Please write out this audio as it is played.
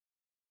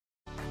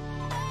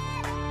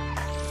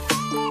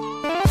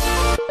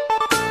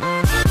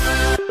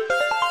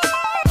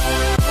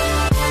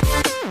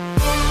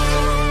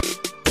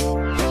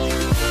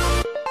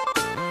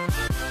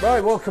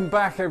Right, welcome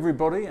back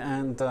everybody,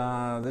 and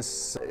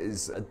this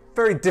is a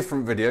very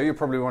different video. You're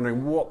probably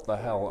wondering what the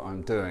hell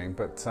I'm doing,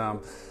 but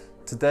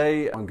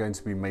today I'm going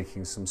to be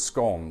making some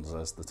scones,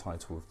 as the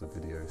title of the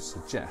video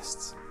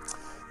suggests.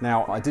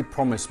 Now, I did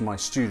promise my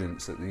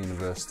students at the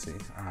university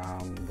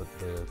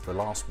that the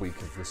last week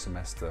of the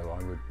semester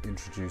I would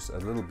introduce a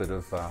little bit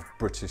of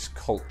British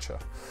culture.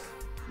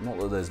 Not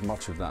that there's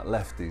much of that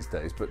left these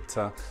days,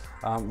 but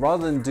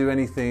rather than do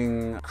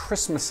anything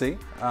Christmassy,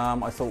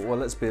 I thought, well,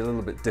 let's be a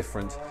little bit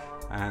different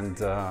and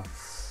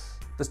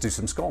let's do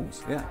some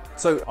scones, yeah.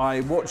 So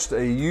I watched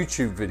a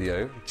YouTube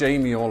video,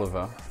 Jamie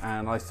Oliver,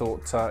 and I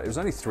thought, it was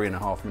only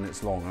 3.5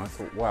 minutes long, and I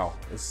thought, wow,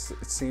 it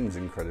seems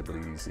incredibly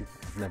easy.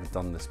 I've never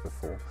done this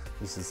before.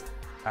 This is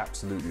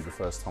absolutely the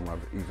first time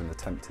I've even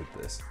attempted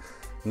this.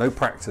 No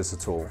practice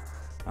at all,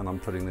 and I'm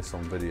putting this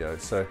on video.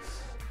 So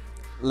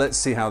let's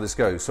see how this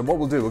goes. So what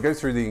we'll do, we'll go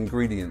through the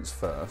ingredients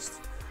first.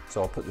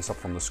 So I'll put this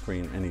up on the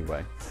screen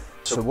anyway.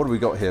 So what do we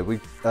got here?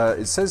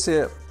 It says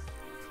here,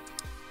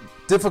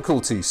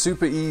 difficulty,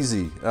 super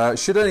easy.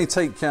 Should only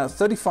take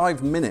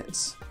 35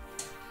 minutes.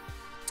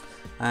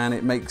 And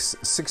it makes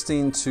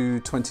 16 to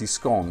 20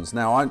 scones.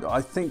 Now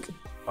I think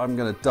I'm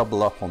gonna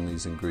double up on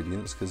these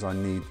ingredients because I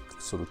need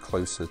sort of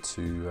closer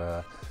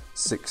to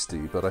 60,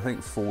 but I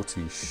think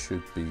 40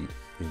 should be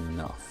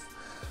enough.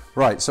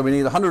 Right, so we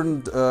need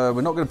 100,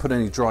 we're not going to put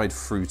any dried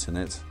fruit in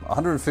it,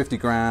 150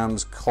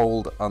 grams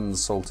cold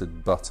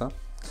unsalted butter,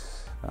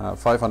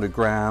 500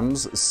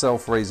 grams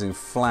self-raising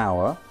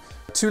flour,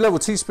 2 level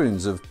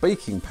teaspoons of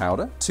baking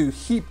powder, 2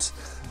 heaped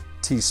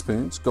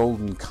teaspoons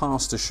golden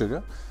caster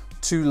sugar,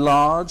 2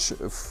 large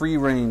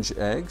free-range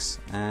eggs,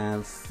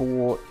 and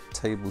 4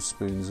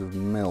 tablespoons of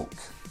milk,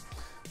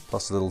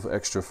 plus a little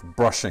extra for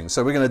brushing.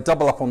 So we're going to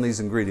double up on these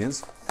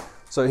ingredients.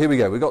 So here we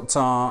go, we've got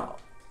our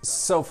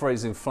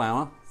self-raising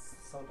flour.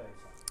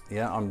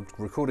 Yeah, I'm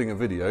recording a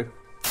video.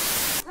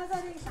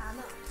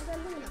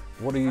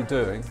 What are you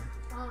doing?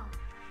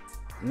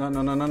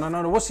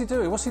 No. What's he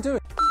doing? What's he doing?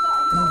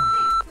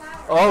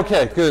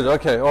 Okay, good.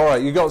 Okay, all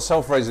right. You got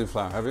self-raising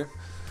flour, have you?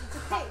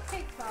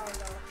 Cake flour,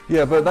 though.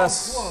 Yeah, but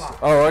that's.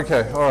 Oh,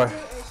 okay, all right.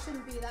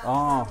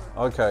 Oh,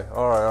 okay,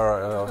 all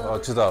right.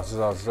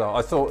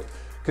 I thought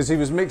because he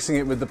was mixing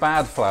it with the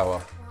bad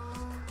flour.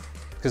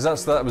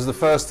 Because that was the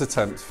first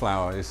attempt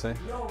flour, you see.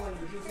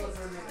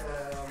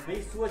 没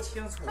说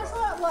清楚。他说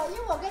因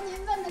为我跟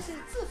您问的是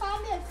自发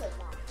面粉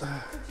嘛，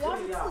就只要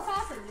是自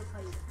发粉就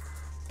可以。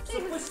这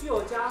个不需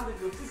要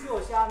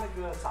加那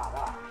个啥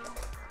的。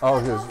Oh,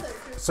 good.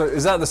 So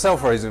is that the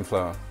self-raising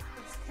flour?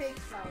 It's cake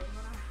flour.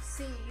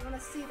 You wanna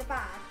see the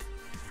bag?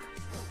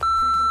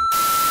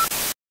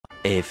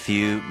 A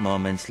few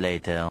moments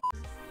later.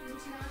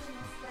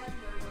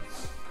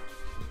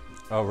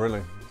 Oh,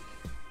 really?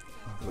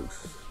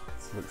 Looks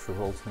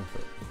revolting,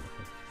 but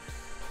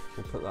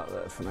we'll put that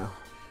there for now.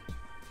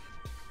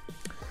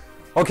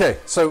 Okay,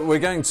 so we're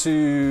going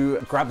to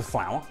grab the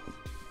flour.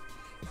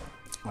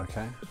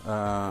 Okay,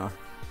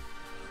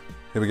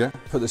 here we go.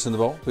 Put this in the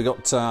bowl. We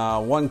got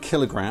 1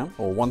 kilogram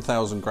or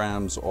 1,000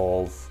 grams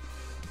of.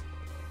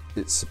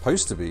 It's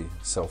supposed to be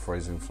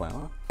self-raising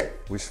flour.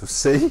 We shall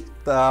see.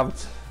 And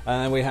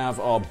then we have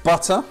our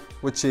butter,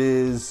 which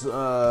is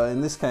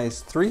in this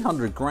case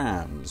 300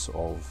 grams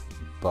of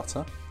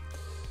butter.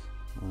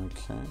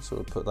 Okay, so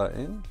we'll put that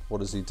in.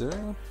 What is he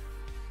doing?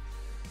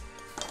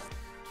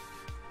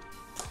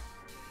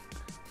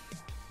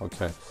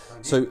 Okay,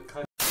 so,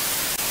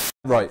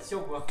 right,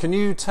 can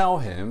you tell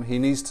him he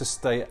needs to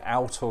stay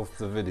out of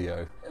the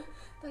video?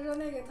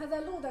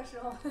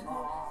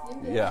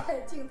 Yeah,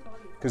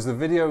 because the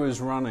video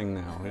is running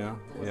now,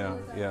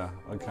 yeah,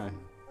 okay.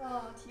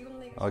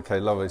 Okay,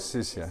 lovely,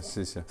 谢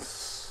谢.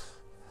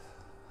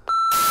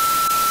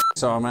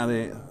 So I'm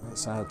adding,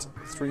 let's add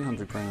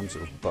 300 grams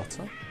of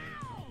butter.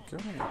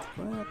 Good.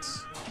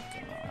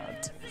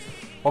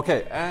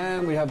 Okay,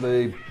 and we have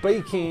the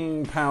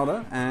baking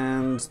powder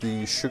and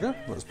the sugar.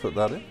 Let's put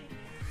that in.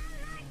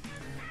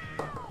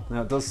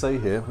 Now it does say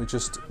here, we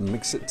just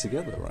mix it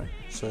together, right?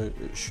 So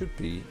it should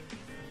be.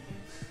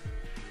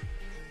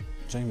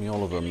 Jamie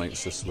Oliver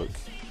makes this look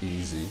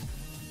easy.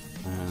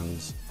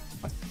 And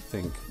I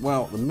think,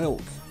 well, the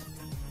milk,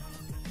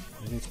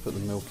 we need to put the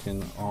milk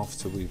in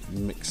after we've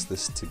mixed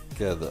this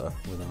together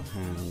with our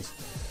hands.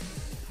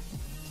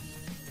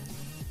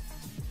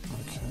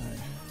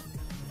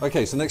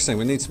 Okay, so next thing,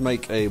 we need to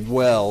make a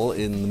well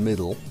in the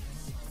middle.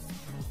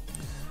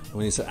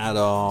 We need to add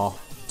our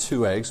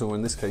 2 eggs, or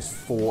in this case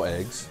 4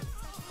 eggs.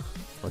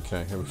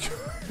 Okay, here we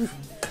go.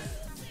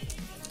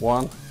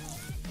 1.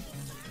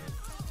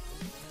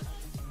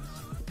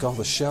 God,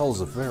 the shells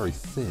are very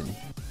thin.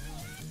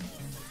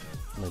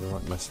 Made a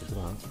right mess of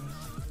that.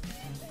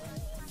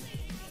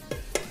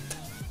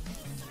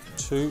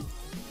 2.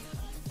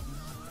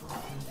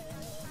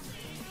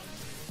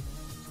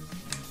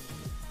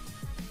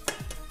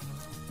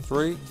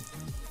 3,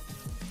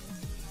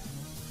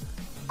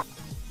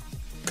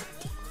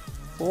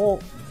 4.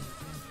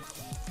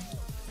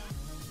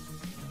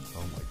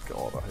 Oh my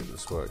God, I hope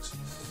this works.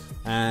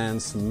 And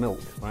some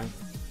milk, right?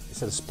 It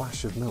said a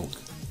splash of milk.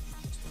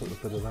 Let's put a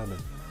bit of that in.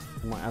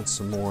 I might add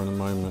some more in a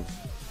moment.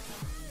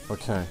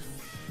 Okay.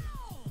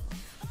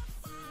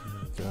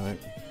 There we go.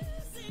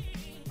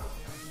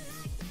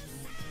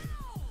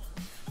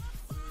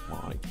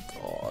 My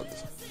God.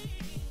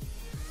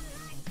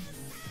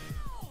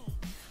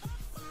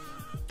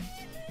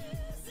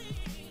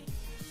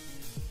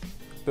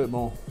 Bit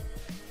more.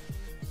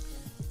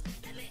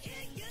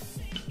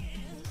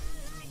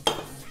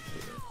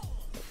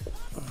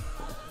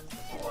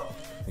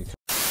 He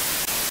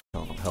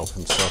can't help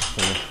himself,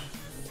 can he?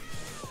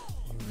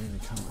 He really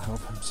can't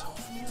help himself.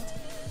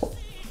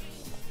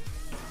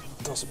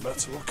 Doesn't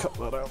matter, we'll cut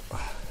that out.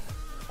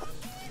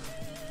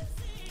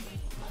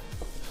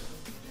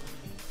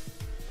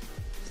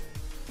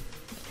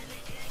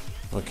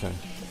 Okay.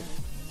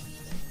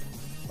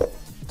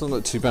 Doesn't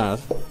look too bad.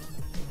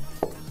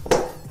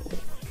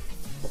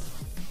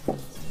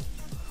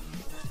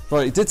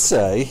 Right, he did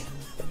say,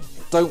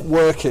 don't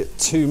work it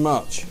too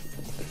much.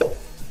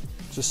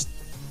 Just...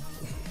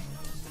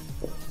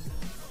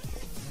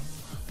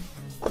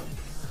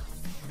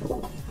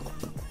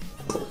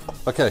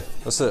 Okay,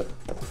 that's it.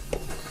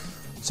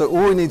 So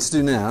all we need to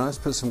do now is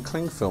put some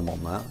cling film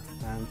on that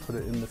and put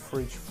it in the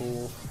fridge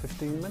for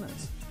 15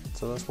 minutes.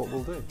 So that's what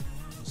we'll do.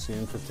 See you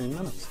in 15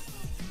 minutes.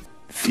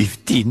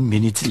 15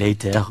 minutes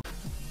later.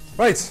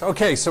 Right,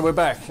 okay, so we're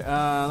back.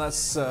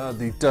 That's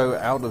the dough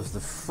out of the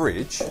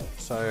fridge.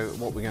 So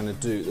what we're going to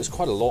do, there's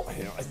quite a lot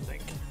here, I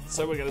think.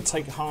 So we're going to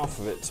take half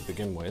of it to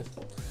begin with.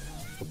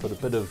 We'll put a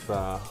bit of,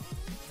 I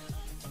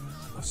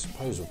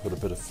suppose we'll put a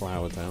bit of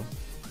flour down.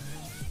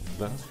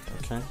 There,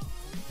 okay.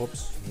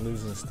 Whoops, I'm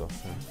losing stuff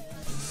there.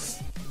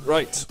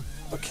 Right,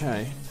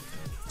 okay,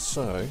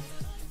 so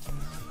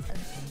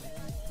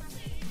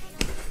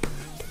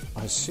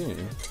I assume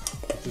you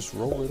just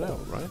roll it out,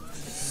 right?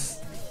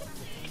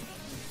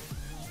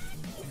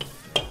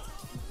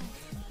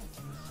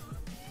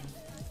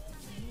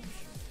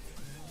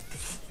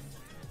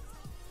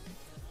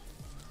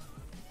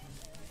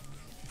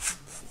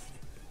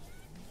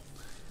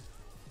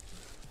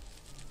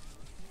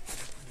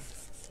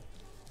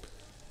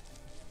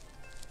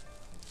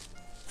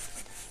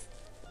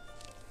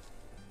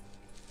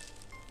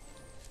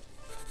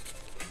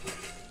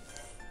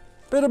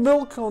 Bit of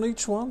milk on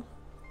each one.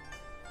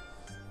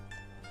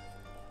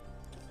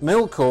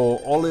 Milk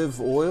or olive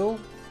oil,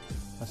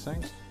 I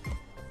think.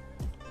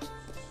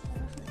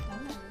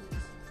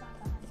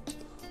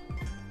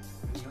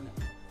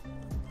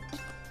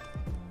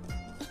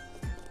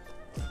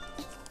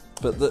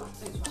 But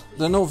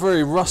they're not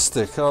very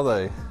rustic, are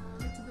they?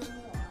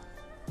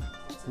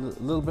 A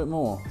little bit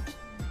more.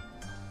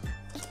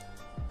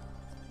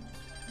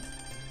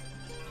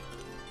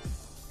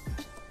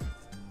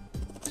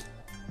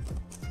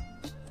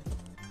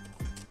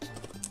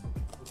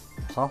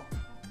 Huh?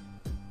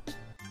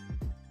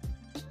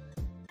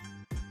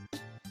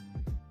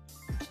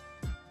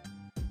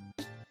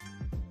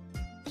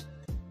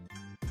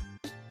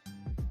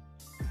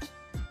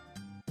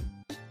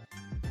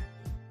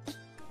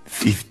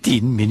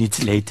 "15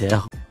 minutes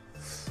later."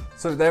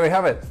 So there we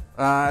have it.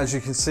 As you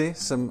can see,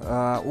 some,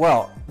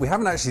 well, we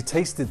haven't actually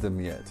tasted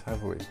them yet,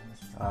 have we?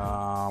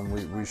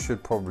 We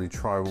should probably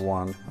try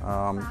one.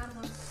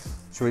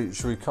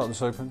 Should we cut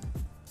this open?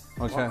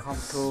 Okay.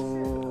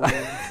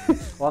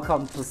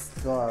 Welcome to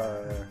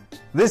store.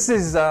 This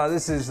is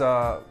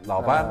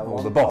老板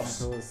or the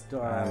boss,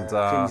 and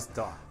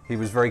he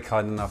was very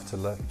kind enough to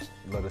let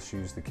us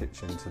use the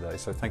kitchen today.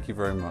 So thank you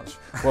very much.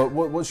 Well,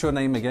 what's your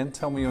name again?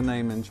 Tell me your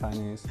name in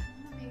Chinese.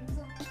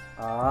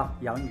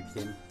 杨宇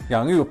平。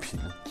杨玉平。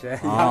对。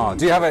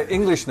Do you have an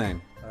English name?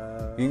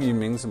 英语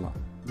名字吗？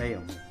没有。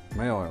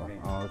没有。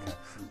Oh, okay.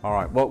 All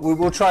right. Well,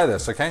 we'll try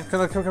this. Okay.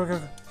 Come.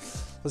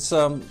 Let's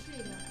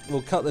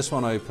we'll cut this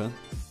one open.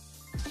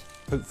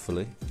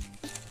 Hopefully.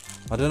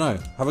 I don't know.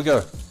 Have a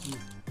go.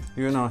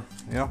 You and I.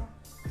 Yeah?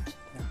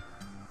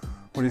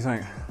 What do you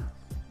think?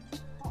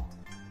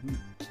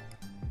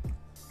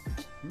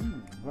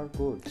 Very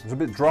good. It's a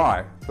bit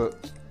dry,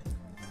 but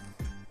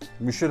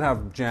we should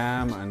have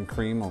jam and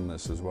cream on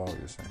this as well,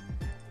 you see.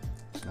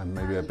 And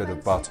maybe a bit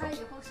of butter.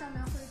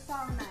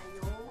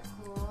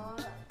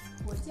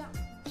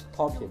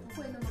 Topping.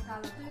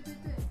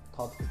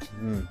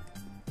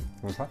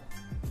 Want to try?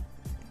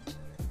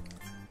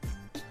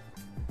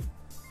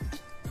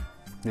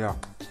 Yeah.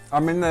 I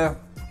mean, they're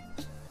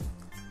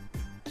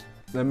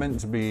meant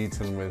to be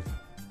eaten with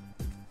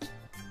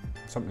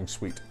something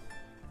sweet.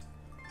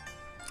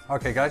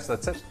 Okay, guys,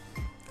 that's it.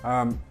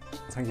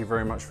 Thank you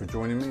very much for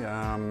joining me.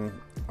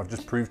 I've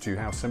just proved to you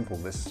how simple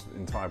this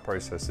entire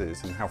process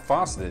is and how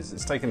fast it is.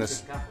 It's taken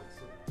us,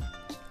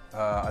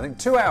 I think,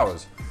 2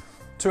 hours,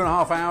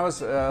 2.5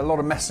 hours, a lot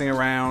of messing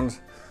around.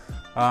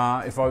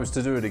 If I was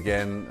to do it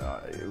again,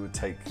 it would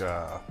take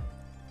a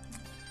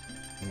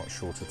much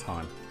shorter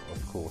time,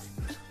 of course.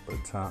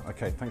 But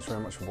okay, thanks very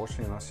much for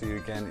watching, and I'll see you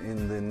again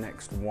in the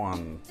next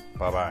one.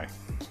 Bye-bye.